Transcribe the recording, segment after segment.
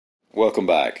Welcome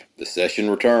back. The session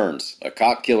returns. A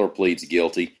cop killer pleads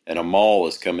guilty, and a mall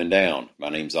is coming down. My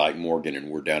name's Ike Morgan, and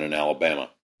we're down in Alabama.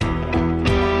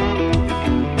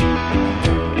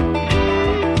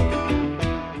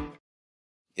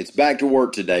 It's back to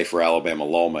work today for Alabama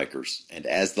lawmakers, and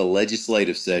as the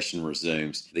legislative session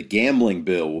resumes, the gambling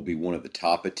bill will be one of the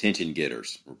top attention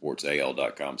getters, reports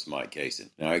AL.com's Mike Kaysen.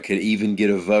 Now, it could even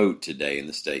get a vote today in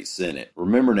the state Senate.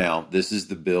 Remember now, this is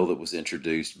the bill that was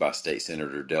introduced by State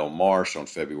Senator Del Marsh on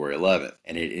February 11th,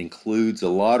 and it includes a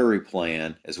lottery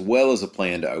plan as well as a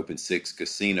plan to open 6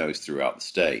 casinos throughout the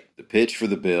state. The pitch for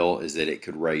the bill is that it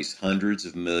could raise hundreds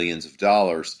of millions of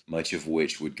dollars, much of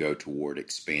which would go toward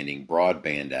expanding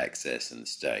broadband access in the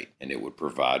state, and it would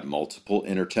provide multiple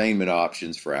entertainment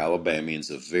options for Alabamians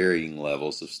of varying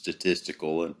levels of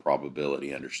statistical and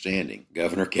probability understanding.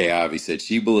 Governor Kay Ivey said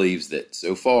she believes that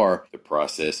so far the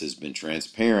process has been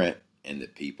transparent and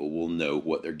that people will know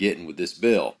what they're getting with this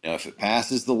bill. Now, if it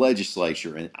passes the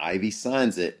legislature and Ivey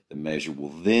signs it, the measure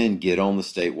will then get on the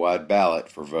statewide ballot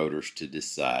for voters to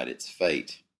decide its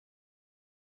fate.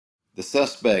 The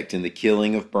suspect in the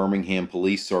killing of Birmingham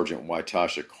Police Sergeant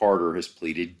Wytasha Carter has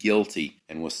pleaded guilty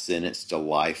and was sentenced to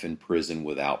life in prison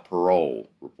without parole,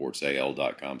 reports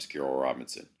AL.com's Carol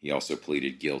Robinson. He also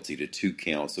pleaded guilty to 2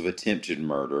 counts of attempted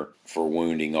murder for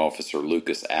wounding Officer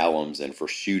Lucas Allums and for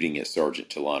shooting at Sergeant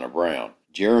Talana Brown.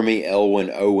 Jeremy Elwin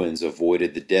Owens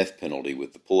avoided the death penalty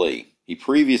with the plea. He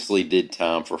previously did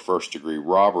time for first-degree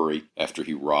robbery after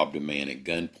he robbed a man at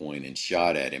gunpoint and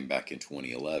shot at him back in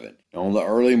 2011. Now, on the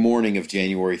early morning of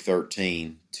January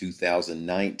 13,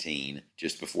 2019,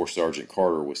 just before Sergeant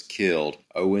Carter was killed,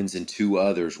 Owens and 2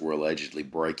 others were allegedly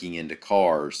breaking into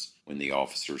cars when the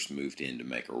officers moved in to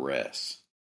make arrests.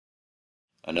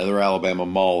 Another Alabama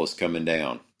mall is coming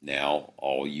down. Now,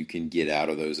 all you can get out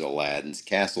of those Aladdin's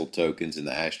Castle tokens in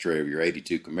the ashtray of your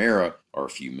 82 Camaro are a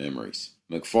few memories.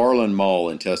 McFarland Mall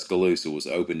in Tuscaloosa was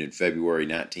opened in February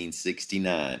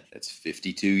 1969. That's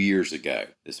 52 years ago.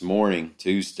 This morning,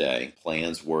 Tuesday,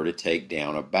 plans were to take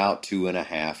down about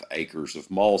 2.5 acres of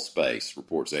mall space,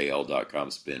 reports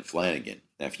AL.com's Ben Flanagan.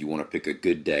 Now, if you want to pick a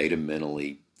good day to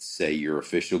mentally say your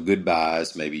official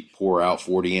goodbyes, maybe pour out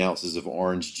 40 ounces of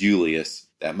Orange Julius,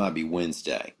 that might be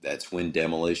Wednesday. That's when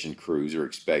demolition crews are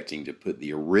expecting to put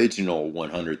the original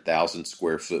 100,000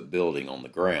 square foot building on the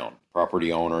ground.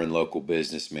 Property owner and local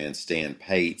businessman Stan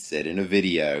Pate said in a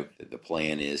video that the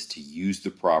plan is to use the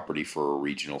property for a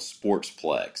regional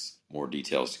sportsplex. More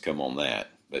details to come on that.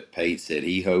 But Pate said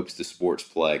he hopes the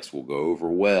sportsplex will go over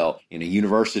well in a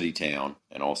university town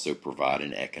and also provide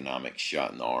an economic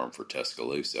shot in the arm for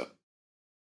Tuscaloosa.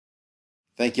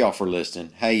 Thank y'all for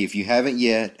listening. Hey, if you haven't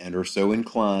yet and are so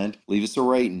inclined, leave us a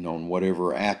rating on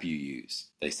whatever app you use.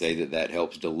 They say that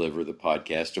helps deliver the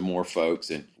podcast to more folks,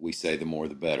 and we say the more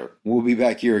the better. We'll be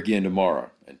back here again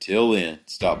tomorrow. Until then,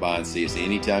 stop by and see us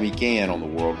anytime you can on the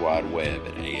World Wide Web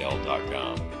at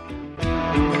AL.com.